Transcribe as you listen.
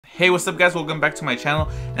Hey, what's up guys, welcome back to my channel,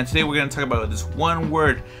 and today we're going to talk about this one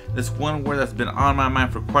word that's been on my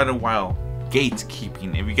mind for quite a while: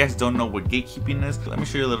 gatekeeping. If you guys don't know what gatekeeping is, let me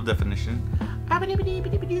show you a little definition. Alright,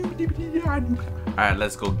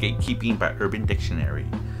 let's go. Gatekeeping by Urban Dictionary.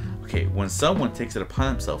 Okay, when someone takes it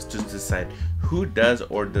upon themselves to decide who does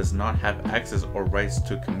or does not have access or rights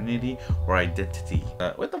to a community or identity.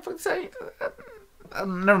 What the fuck is that?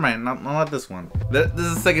 Never mind, not this one. This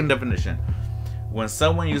is the second definition. When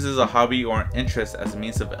someone uses a hobby or an interest as a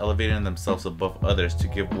means of elevating themselves above others to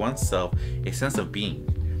give oneself a sense of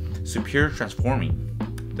being superior, transforming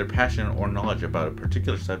their passion or knowledge about a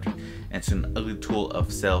particular subject into an ugly tool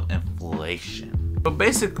of self-inflation. But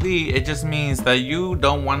basically, it just means that you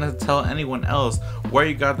don't want to tell anyone else where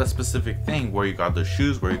you got that specific thing, where you got those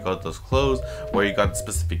shoes, where you got those clothes, where you got the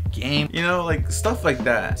specific game, you know, like stuff like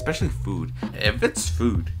that, especially food. If it's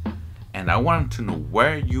food, and I wanted to know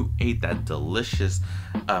where you ate that delicious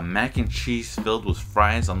mac and cheese filled with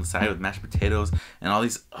fries on the side with mashed potatoes and all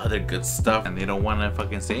these other good stuff, and they don't want to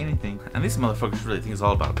fucking say anything, and these motherfuckers really think it's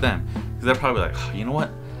all about them, because they're probably like, oh, you know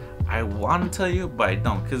what, I want to tell you, but I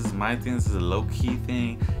don't, because my thing is a low-key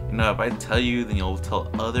thing. You know, if I tell you, then you'll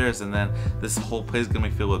tell others, and then this whole place is gonna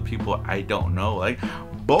be filled with people I don't know. Like,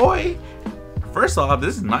 boy, first off,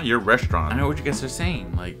 this is not your restaurant. I know what you guys are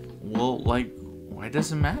saying, like, well, like, why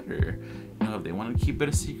does it matter? You know, if they want to keep it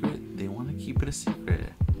a secret, they want to keep it a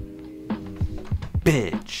secret.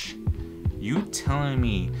 Bitch, you telling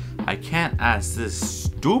me I can't ask this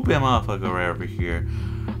stupid motherfucker right over here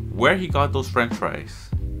where he got those french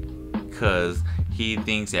fries? Because he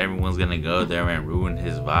thinks everyone's gonna go there and ruin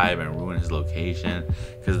his vibe and ruin his location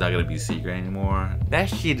because it's not gonna be secret anymore. That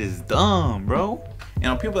shit is dumb, bro. You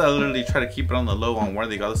know, people that literally try to keep it on the low on where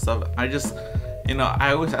they got the stuff, you know,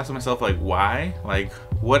 I always ask myself, like, why? Like,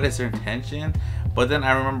 what is their intention? But then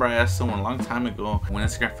I remember I asked someone a long time ago when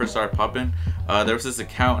Instagram first started popping. There was this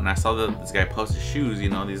account, and I saw that this guy posted shoes, you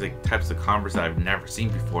know, these like types of Converse that I've never seen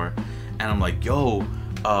before. And I'm like, yo,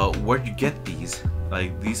 where'd you get these?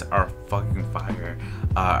 Like, these are fucking fire.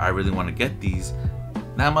 I really want to get these.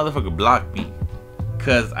 That motherfucker blocked me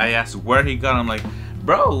because I asked where he got them. I'm like,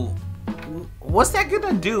 bro, what's that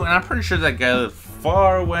gonna do? And I'm pretty sure that guy lived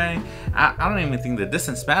far away. I don't even think the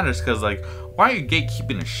distance matters, because like, why are you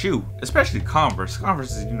gatekeeping a shoe, especially Converse?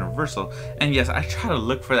 Converse is universal. And yes, I try to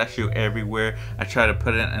look for that shoe everywhere. I try to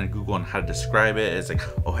put it in Google on how to describe it. It's like,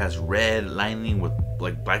 oh, it has red lining with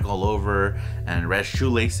like black all over and red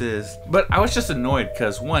shoelaces. But I was just annoyed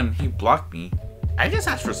because, one, he blocked me. I just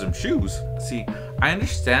asked for some shoes. See, I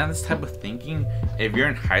understand this type of thinking if you're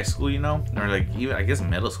in high school, you know, or like even I guess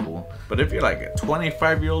middle school. But if you're like a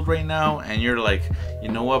 25-year-old right now and you're like, you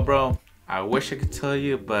know what, bro, I wish I could tell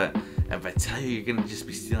you, but if I tell you, you're gonna just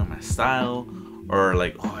be stealing my style. Or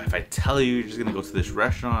like, oh, if I tell you, you're just gonna go to this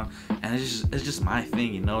restaurant, and it's just my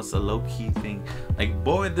thing, you know, it's a low-key thing. Like,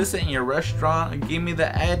 boy, this ain't your restaurant. Give me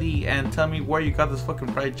the Addy and tell me where you got this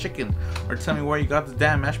fucking fried chicken, or tell me where you got the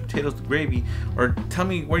damn mashed potatoes with gravy, or tell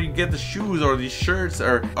me where you get the shoes or these shirts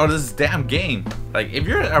or this damn game. Like, if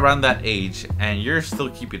you're around that age and you're still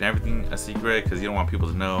keeping everything a secret because you don't want people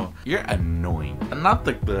to know, you're annoying. And not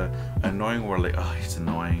like the annoying where like, oh, it's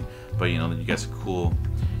annoying, but you know that you guys are cool.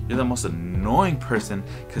 You're the most annoying person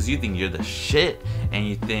because you think you're the shit, and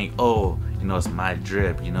you think, oh, you know, it's my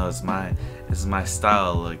drip, you know, it's my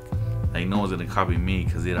style, like no one's gonna copy me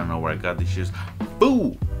because they don't know where I got these shoes.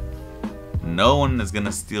 Boo! No one is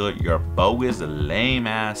gonna steal your bogus, lame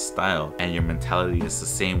ass style, and your mentality is the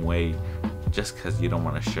same way just because you don't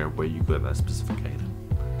want to share where you got that specific item.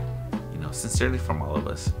 You know, sincerely from all of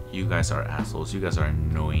us, you guys are assholes, you guys are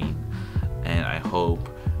annoying, and I hope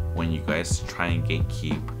when you guys try and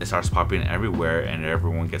gatekeep, it starts popping everywhere and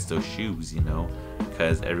everyone gets those shoes, you know,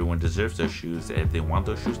 because everyone deserves those shoes. If they want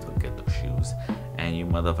those shoes, they'll get those shoes, and you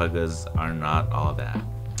motherfuckers are not all that.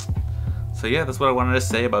 So yeah, that's what I wanted to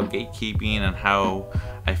say about gatekeeping and how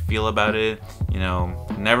I feel about it. You know,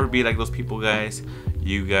 never be like those people, guys.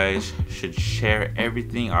 You guys should share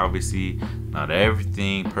everything. Obviously not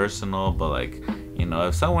everything personal, but like, you know,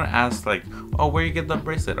 if someone asks like, oh, where you get the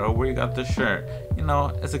bracelet, or where you got the shirt, you know,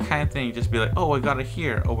 it's the kind of thing you just be like, oh, I got it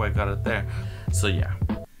here, oh, I got it there. So yeah.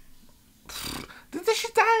 Did this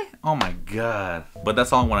shit die? Oh my god. But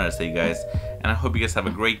that's all I wanted to say, guys, and I hope you guys have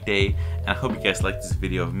a great day, and I hope you guys like this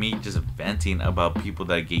video of me just venting about people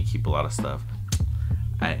that gatekeep a lot of stuff.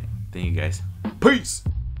 Alright, thank you guys. Peace.